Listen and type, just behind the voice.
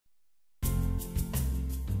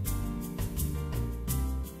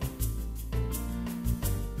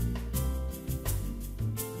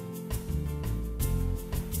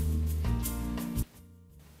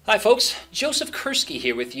Hi folks, Joseph Kursky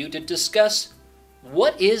here with you to discuss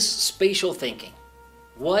what is spatial thinking.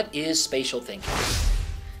 What is spatial thinking?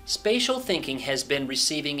 Spatial thinking has been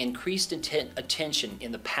receiving increased attention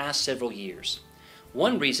in the past several years.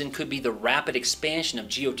 One reason could be the rapid expansion of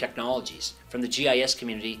geotechnologies from the GIS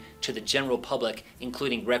community to the general public,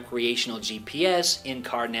 including recreational GPS,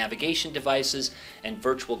 in-car navigation devices, and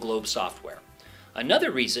virtual globe software.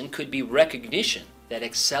 Another reason could be recognition that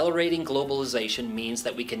accelerating globalization means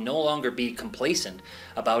that we can no longer be complacent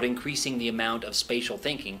about increasing the amount of spatial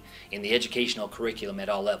thinking in the educational curriculum at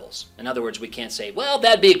all levels. In other words, we can't say, well,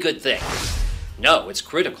 that'd be a good thing. No, it's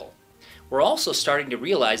critical. We're also starting to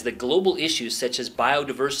realize that global issues such as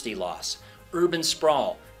biodiversity loss, urban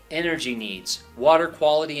sprawl, energy needs, water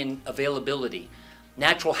quality and availability,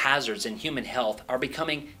 natural hazards, and human health are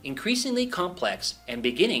becoming increasingly complex and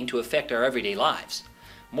beginning to affect our everyday lives.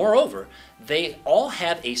 Moreover, they all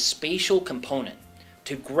have a spatial component.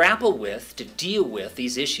 To grapple with, to deal with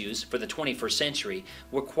these issues for the 21st century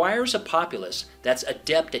requires a populace that's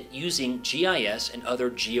adept at using GIS and other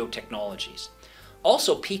geotechnologies.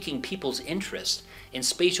 Also piquing people's interest in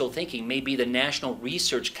spatial thinking may be the National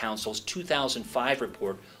Research Council's 2005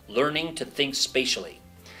 report, Learning to Think Spatially.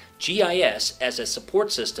 GIS as a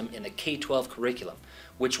support system in the K-12 curriculum,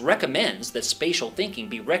 which recommends that spatial thinking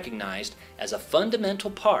be recognized as a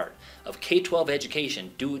fundamental part of K-12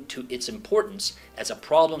 education due to its importance as a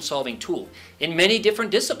problem-solving tool in many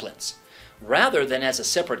different disciplines. Rather than as a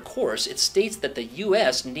separate course, it states that the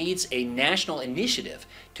U.S. needs a national initiative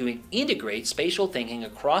to integrate spatial thinking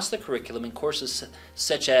across the curriculum in courses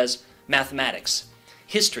such as mathematics,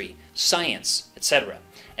 history, science, etc.,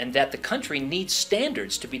 and that the country needs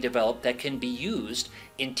standards to be developed that can be used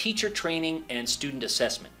in teacher training and student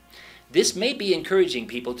assessment. This may be encouraging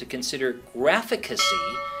people to consider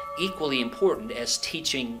graphicacy equally important as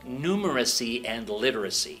teaching numeracy and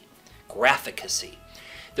literacy. Graphicacy.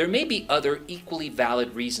 There may be other equally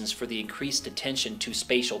valid reasons for the increased attention to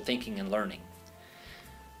spatial thinking and learning.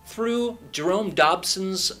 Through Jerome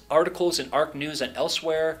Dobson's articles in ARC News and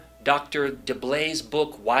elsewhere, Dr. DeBlay's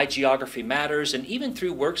book, Why Geography Matters, and even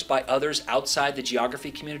through works by others outside the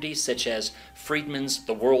geography community, such as Friedman's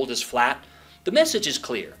The World is Flat, the message is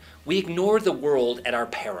clear. We ignore the world at our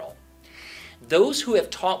peril. Those who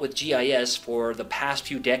have taught with GIS for the past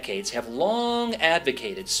few decades have long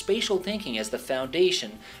advocated spatial thinking as the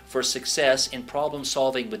foundation for success in problem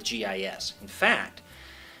solving with GIS. In fact,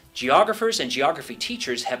 geographers and geography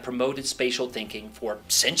teachers have promoted spatial thinking for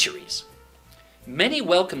centuries. Many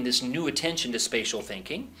welcome this new attention to spatial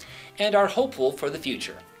thinking and are hopeful for the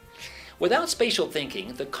future. Without spatial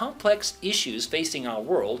thinking, the complex issues facing our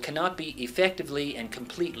world cannot be effectively and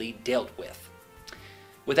completely dealt with.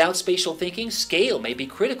 Without spatial thinking, scale may be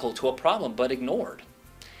critical to a problem but ignored.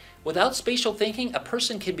 Without spatial thinking, a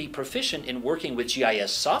person can be proficient in working with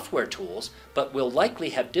GIS software tools but will likely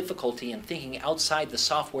have difficulty in thinking outside the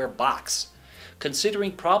software box,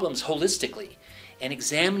 considering problems holistically, and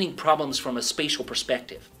examining problems from a spatial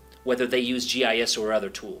perspective, whether they use GIS or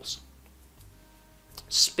other tools.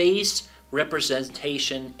 Space,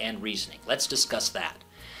 representation, and reasoning. Let's discuss that.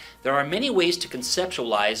 There are many ways to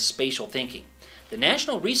conceptualize spatial thinking. The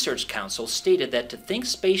National Research Council stated that to think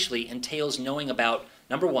spatially entails knowing about,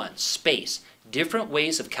 number one, space, different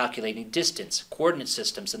ways of calculating distance, coordinate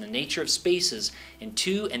systems, and the nature of spaces in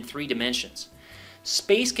 2 and 3 dimensions.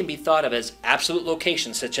 Space can be thought of as absolute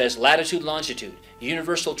locations such as latitude, longitude,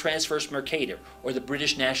 universal transverse Mercator, or the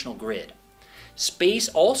British National Grid. Space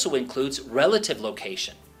also includes relative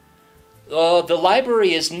location. The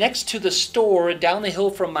library is next to the store and down the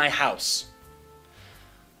hill from my house.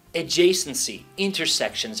 Adjacency,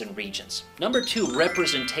 intersections, and regions. Number 2,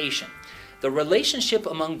 representation. The relationship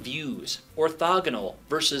among views, orthogonal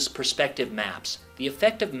versus perspective maps, the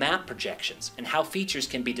effect of map projections, and how features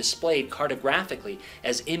can be displayed cartographically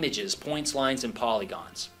as images, points, lines, and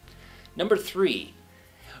polygons. Number 3,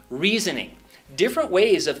 reasoning. Different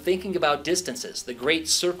ways of thinking about distances, the great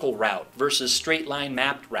circle route versus straight line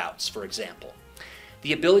mapped routes, for example.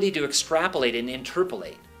 The ability to extrapolate and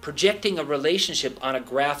interpolate, projecting a relationship on a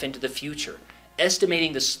graph into the future,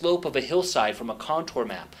 estimating the slope of a hillside from a contour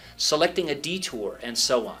map, selecting a detour, and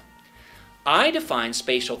so on. I define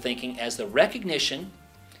spatial thinking as the recognition,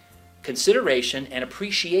 consideration, and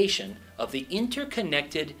appreciation of the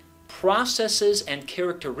interconnected processes and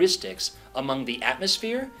characteristics among the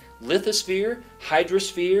atmosphere, lithosphere,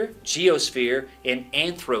 hydrosphere, geosphere, and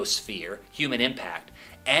anthrosphere, human impact,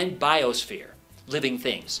 and biosphere, living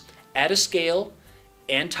things, at a scale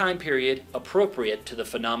and time period appropriate to the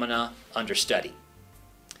phenomena under study.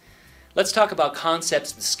 Let's talk about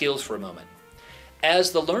concepts and skills for a moment.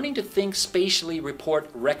 As the Learning to Think Spatially report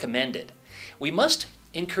recommended, we must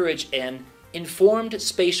encourage an informed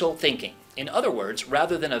spatial thinking. In other words,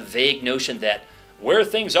 rather than a vague notion that where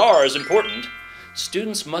things are is important,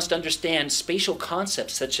 students must understand spatial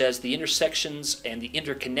concepts such as the intersections and the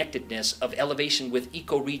interconnectedness of elevation with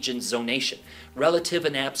ecoregion zonation, relative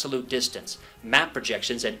and absolute distance, map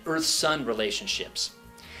projections, and Earth-Sun relationships.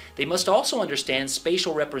 They must also understand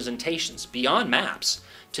spatial representations beyond maps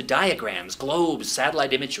to diagrams, globes,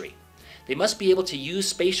 satellite imagery. They must be able to use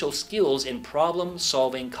spatial skills in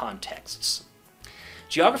problem-solving contexts.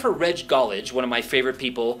 Geographer Reg Gollidge, one of my favorite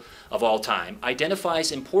people of all time,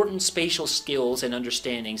 identifies important spatial skills and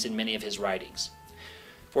understandings in many of his writings.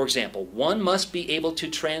 For example, one must be able to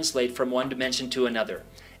translate from one dimension to another,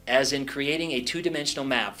 as in creating a two-dimensional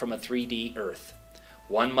map from a 3D Earth.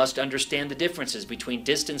 One must understand the differences between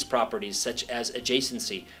distance properties such as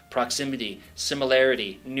adjacency, proximity,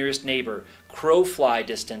 similarity, nearest neighbor, crow fly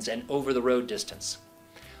distance, and over-the-road distance.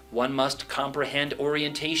 One must comprehend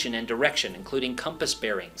orientation and direction, including compass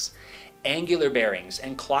bearings, angular bearings,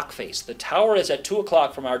 and clock face. The tower is at 2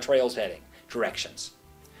 o'clock from our trail's heading directions.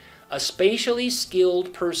 A spatially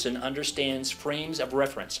skilled person understands frames of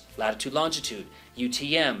reference, latitude, longitude,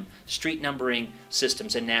 UTM, street numbering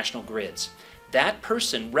systems, and national grids. That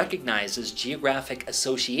person recognizes geographic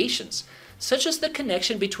associations, such as the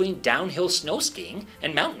connection between downhill snow skiing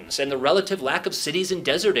and mountains, and the relative lack of cities in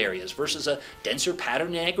desert areas versus a denser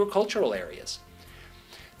pattern in agricultural areas.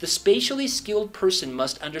 The spatially skilled person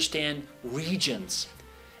must understand regions,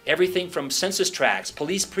 everything from census tracts,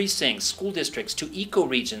 police precincts, school districts, to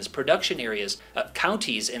ecoregions, production areas,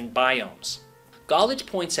 counties, and biomes. Gollidge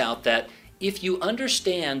points out that if you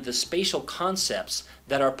understand the spatial concepts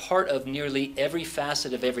that are part of nearly every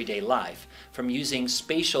facet of everyday life, from using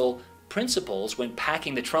spatial principles when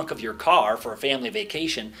packing the trunk of your car for a family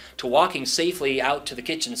vacation to walking safely out to the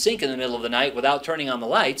kitchen sink in the middle of the night without turning on the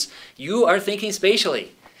lights, you are thinking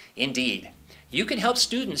spatially. Indeed, you can help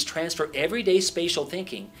students transfer everyday spatial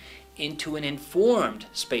thinking into an informed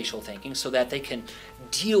spatial thinking so that they can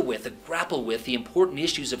deal with and grapple with the important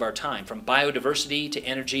issues of our time, from biodiversity to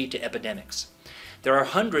energy to epidemics. There are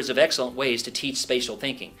hundreds of excellent ways to teach spatial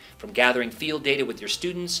thinking, from gathering field data with your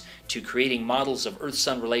students to creating models of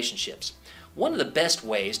Earth-Sun relationships. One of the best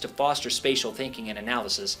ways to foster spatial thinking and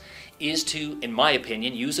analysis is to, in my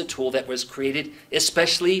opinion, use a tool that was created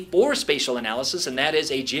especially for spatial analysis, and that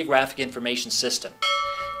is a geographic information system.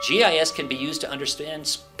 GIS can be used to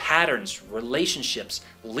understand patterns, relationships,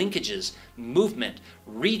 linkages, movement,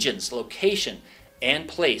 regions, location, and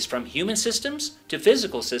place, from human systems to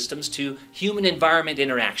physical systems to human-environment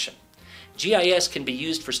interaction. GIS can be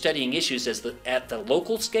used for studying issues at the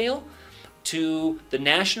local scale to the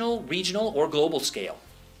national, regional, or global scale.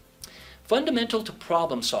 Fundamental to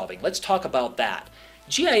problem solving, let's talk about that.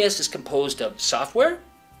 GIS is composed of software,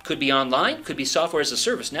 could be online, could be software as a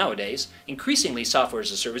service nowadays. Increasingly, software as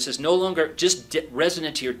a service is no longer just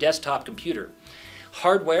resident to your desktop computer.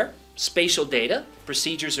 Hardware, spatial data,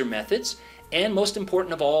 procedures or methods, and most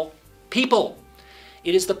important of all, people.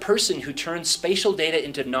 It is the person who turns spatial data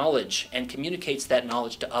into knowledge and communicates that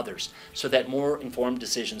knowledge to others so that more informed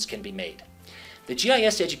decisions can be made. The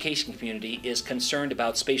GIS education community is concerned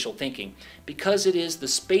about spatial thinking because it is the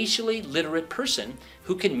spatially literate person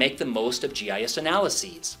who can make the most of GIS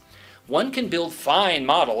analyses. One can build fine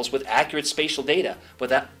models with accurate spatial data,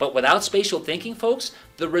 but without spatial thinking, folks,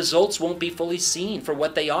 the results won't be fully seen for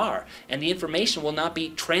what they are, and the information will not be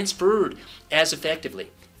transferred as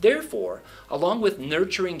effectively. Therefore, along with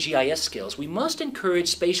nurturing GIS skills, we must encourage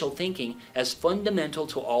spatial thinking as fundamental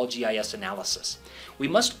to all GIS analysis. We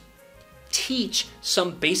must teach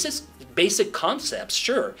some basic concepts,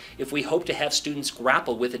 sure, if we hope to have students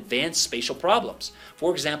grapple with advanced spatial problems.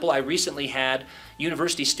 For example, I recently had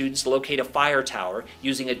university students locate a fire tower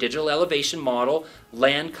using a digital elevation model,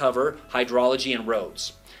 land cover, hydrology, and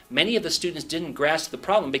roads. Many of the students didn't grasp the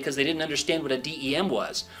problem because they didn't understand what a DEM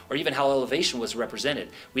was, or even how elevation was represented.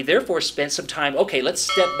 We therefore spent some time, okay, let's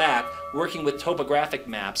step back, working with topographic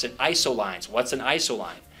maps and isolines. What's an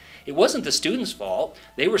isoline? It wasn't the students' fault.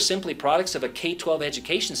 They were simply products of a K-12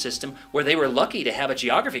 education system where they were lucky to have a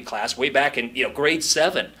geography class way back in grade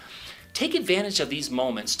 7. Take advantage of these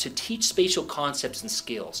moments to teach spatial concepts and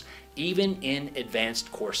skills, even in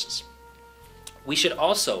advanced courses. We should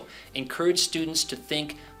also encourage students to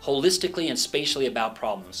think holistically and spatially about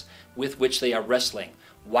problems with which they are wrestling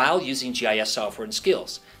while using GIS software and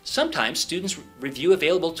skills. Sometimes students review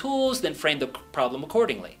available tools, then frame the problem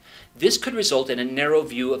accordingly. This could result in a narrow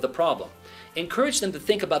view of the problem. Encourage them to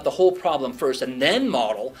think about the whole problem first and then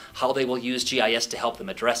model how they will use GIS to help them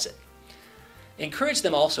address it. Encourage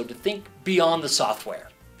them also to think beyond the software.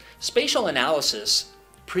 Spatial analysis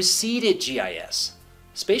preceded GIS.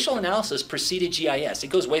 Spatial analysis preceded GIS. It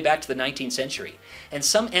goes way back to the 19th century. And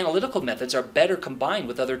some analytical methods are better combined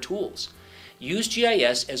with other tools. Use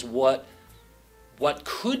GIS as what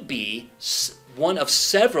could be one of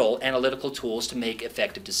several analytical tools to make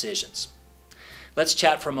effective decisions. Let's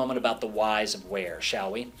chat for a moment about the whys of where,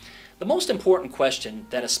 shall we? The most important question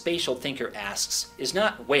that a spatial thinker asks is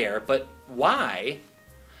not where, but why?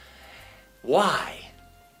 Why?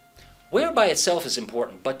 Where by itself is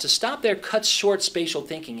important, but to stop there cuts short spatial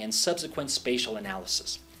thinking and subsequent spatial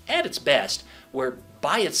analysis. At its best, where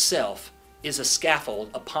by itself is a scaffold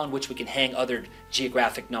upon which we can hang other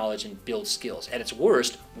geographic knowledge and build skills. At its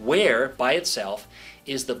worst, where by itself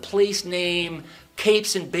is the place name,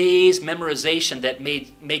 capes and bays memorization that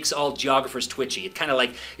makes all geographers twitchy.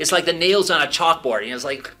 It's like the nails on a chalkboard. It's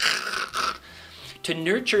like to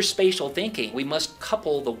nurture spatial thinking, we must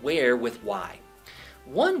couple the where with why.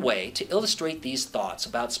 One way to illustrate these thoughts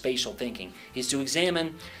about spatial thinking is to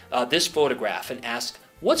examine this photograph and ask,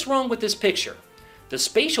 what's wrong with this picture? The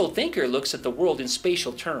spatial thinker looks at the world in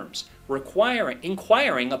spatial terms,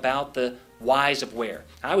 inquiring about the whys of where.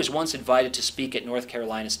 I was once invited to speak at North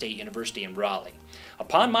Carolina State University in Raleigh.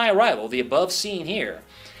 Upon my arrival, the above scene here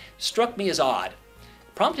struck me as odd,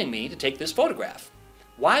 prompting me to take this photograph.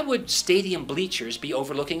 Why would stadium bleachers be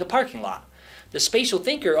overlooking a parking lot? The spatial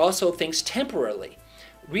thinker also thinks temporally,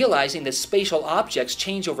 realizing that spatial objects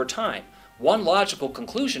change over time. One logical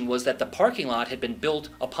conclusion was that the parking lot had been built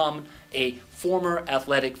upon a former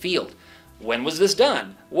athletic field. When was this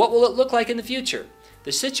done? What will it look like in the future?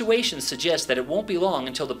 The situation suggests that it won't be long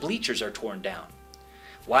until the bleachers are torn down.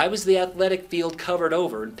 Why was the athletic field covered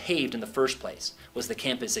over and paved in the first place? Was the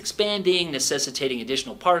campus expanding, necessitating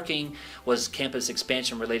additional parking? Was campus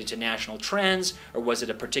expansion related to national trends? Or was it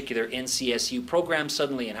a particular NCSU program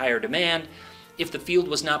suddenly in higher demand? If the field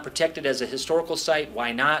was not protected as a historical site,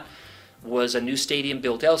 why not? Was a new stadium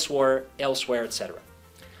built elsewhere, etc.?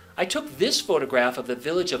 I took this photograph of the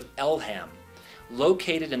village of Elham,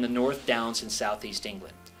 located in the North Downs in southeast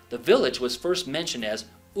England. The village was first mentioned as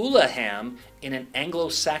Ulaham in an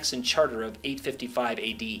Anglo-Saxon charter of 855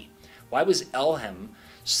 AD. Why was Elham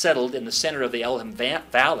settled in the center of the Elham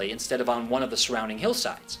Valley instead of on one of the surrounding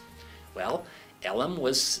hillsides? Well, Elham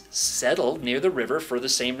was settled near the river for the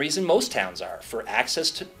same reason most towns are, for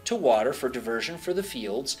access to water, for diversion for the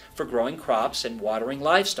fields, for growing crops and watering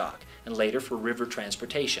livestock, and later for river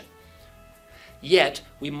transportation. Yet,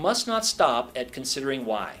 we must not stop at considering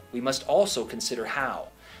why. We must also consider how.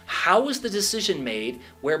 How was the decision made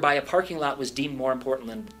whereby a parking lot was deemed more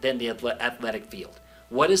important than the athletic field?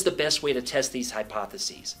 What is the best way to test these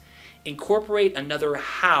hypotheses? Incorporate another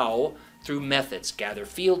how through methods. Gather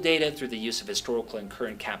field data through the use of historical and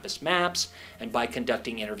current campus maps and by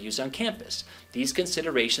conducting interviews on campus. These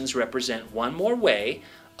considerations represent one more way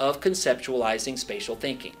of conceptualizing spatial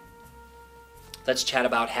thinking. Let's chat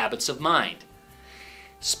about habits of mind.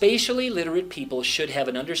 Spatially literate people should have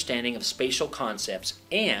an understanding of spatial concepts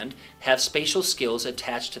and have spatial skills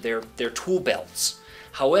attached to their tool belts.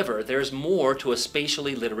 However, there's more to a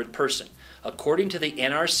spatially literate person. According to the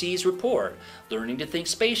NRC's report, Learning to Think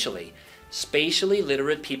Spatially, spatially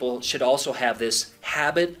literate people should also have this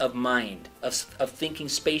habit of mind, of thinking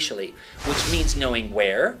spatially, which means knowing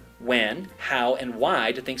where, when, how, and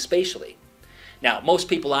why to think spatially. Now, most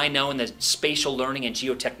people I know in the spatial learning and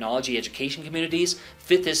geotechnology education communities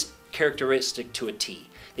fit this characteristic to a T.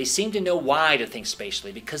 They seem to know why to think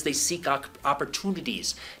spatially because they seek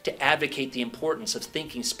opportunities to advocate the importance of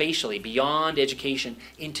thinking spatially beyond education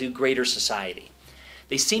into greater society.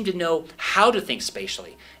 They seem to know how to think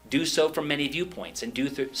spatially, do so from many viewpoints, and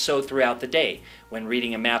do so throughout the day. When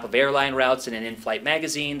reading a map of airline routes in an in-flight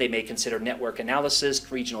magazine, they may consider network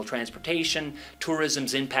analysis, regional transportation,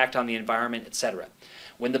 tourism's impact on the environment, etc.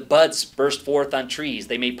 When the buds burst forth on trees,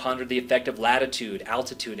 they may ponder the effect of latitude,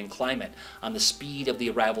 altitude, and climate on the speed of the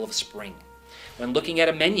arrival of spring. When looking at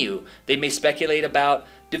a menu, they may speculate about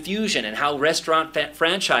diffusion and how restaurant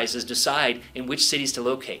franchises decide in which cities to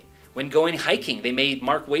locate. When going hiking, they may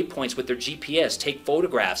mark waypoints with their GPS, take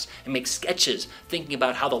photographs, and make sketches thinking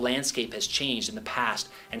about how the landscape has changed in the past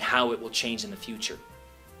and how it will change in the future.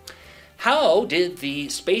 How did the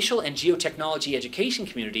spatial and geotechnology education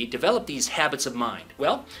community develop these habits of mind?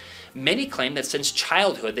 Well, many claim that since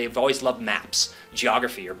childhood they've always loved maps,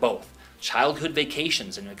 geography, or both. Childhood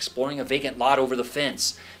vacations and exploring a vacant lot over the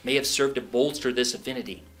fence may have served to bolster this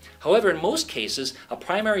affinity. However, in most cases, a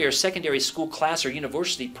primary or secondary school class or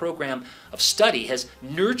university program of study has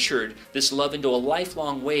nurtured this love into a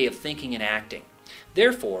lifelong way of thinking and acting.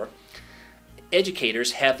 Therefore,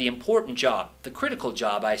 educators have the important job, the critical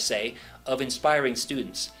job, I say, of inspiring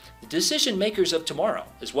students. The decision makers of tomorrow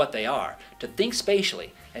is what they are, to think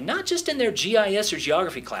spatially, and not just in their GIS or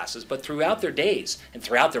geography classes, but throughout their days and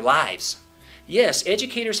throughout their lives. Yes,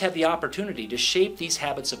 educators have the opportunity to shape these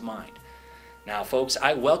habits of mind. Now, folks,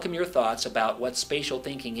 I welcome your thoughts about what spatial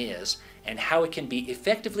thinking is and how it can be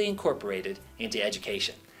effectively incorporated into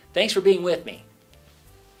education. Thanks for being with me.